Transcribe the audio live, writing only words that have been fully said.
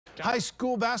High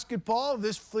school basketball,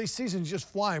 this season is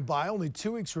just flying by. Only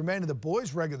 2 weeks remain in the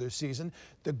boys' regular season.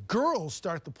 The girls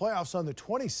start the playoffs on the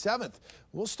 27th.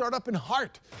 We'll start up in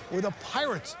Hart, where the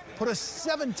Pirates put a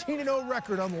 17-0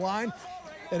 record on the line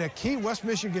in a key West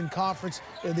Michigan conference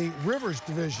in the Rivers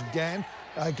Division game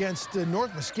against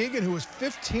North Muskegon, who was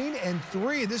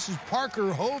 15-3. This is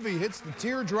Parker Hovey hits the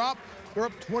teardrop. They're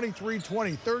up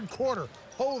 23-20. Third quarter,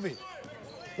 Hovey,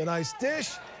 the nice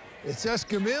dish. It's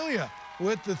Escamilla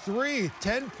with the three,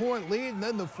 10-point lead, and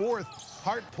then the fourth.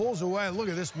 Hart pulls away. Look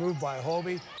at this move by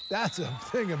Hovey. That's a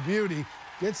thing of beauty.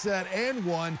 Gets that and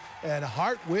one, and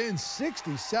Hart wins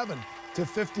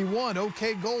 67-51.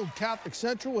 OK Gold, Catholic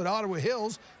Central at Ottawa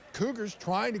Hills. Cougars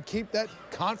trying to keep that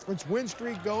conference win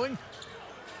streak going.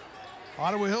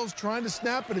 Ottawa Hills trying to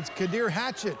snap it. It's Kadir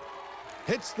Hatchett.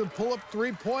 Hits the pull-up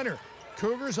three-pointer.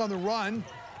 Cougars on the run.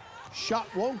 Shot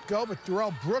won't go, but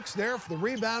Darrell Brooks there for the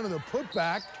rebound and the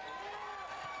putback.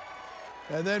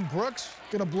 And then Brooks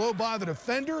going to blow by the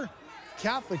defender.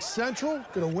 Catholic Central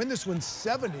going to win this one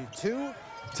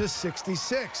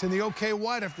 72-66. And the OK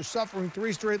White, after suffering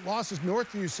 3 straight losses,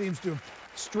 Northview seems to have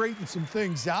straightened some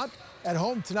things out. At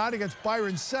home tonight against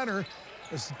Byron Center,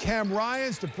 this is Cam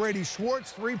Ryans to Brady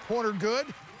Schwartz, three-pointer good.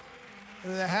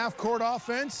 And the half-court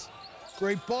offense,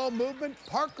 great ball movement.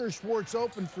 Parker Schwartz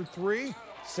open for three.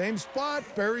 Same spot,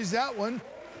 buries that one.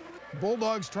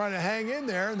 Bulldogs trying to hang in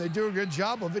there, and they do a good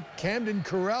job of it. Camden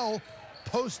Carell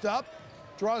post up,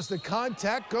 draws the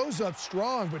contact, goes up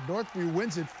strong, but Northview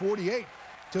wins it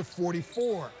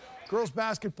 48-44. Girls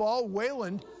basketball,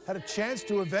 Wayland had a chance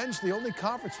to avenge the only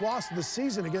conference loss of the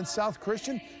season against South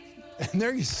Christian. And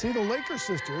there you see the Laker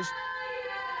sisters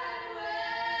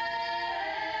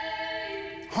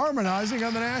harmonizing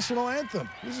on the national anthem.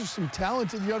 These are some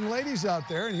talented young ladies out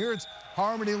there, and here it's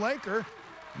Harmony Laker.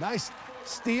 Nice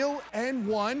steal and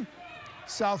one.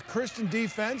 South Christian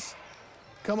defense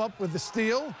come up with the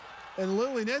steal, and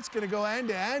Lily Nitt's going to go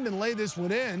end-to-end and lay this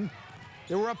one in.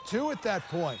 They were up 2 at that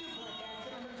point.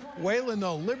 Wayland,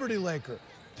 though, Liberty Laker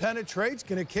penetrates,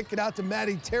 going to kick it out to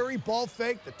Maddie Terry. Ball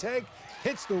fake, the take,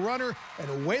 hits the runner,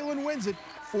 and Wayland wins it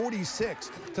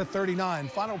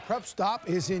 46-39. Final prep stop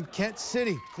is in Kent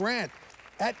City. Grant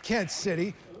at Kent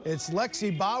City. It's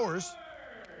Lexi Bowers.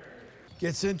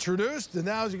 Gets introduced, and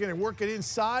now he's going to work it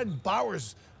inside.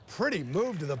 Bowers, pretty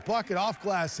move to the bucket, off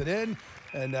glass and in.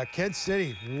 And Kent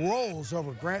City rolls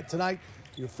over Grant tonight.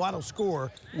 Your final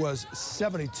score was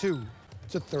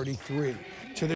 72-33.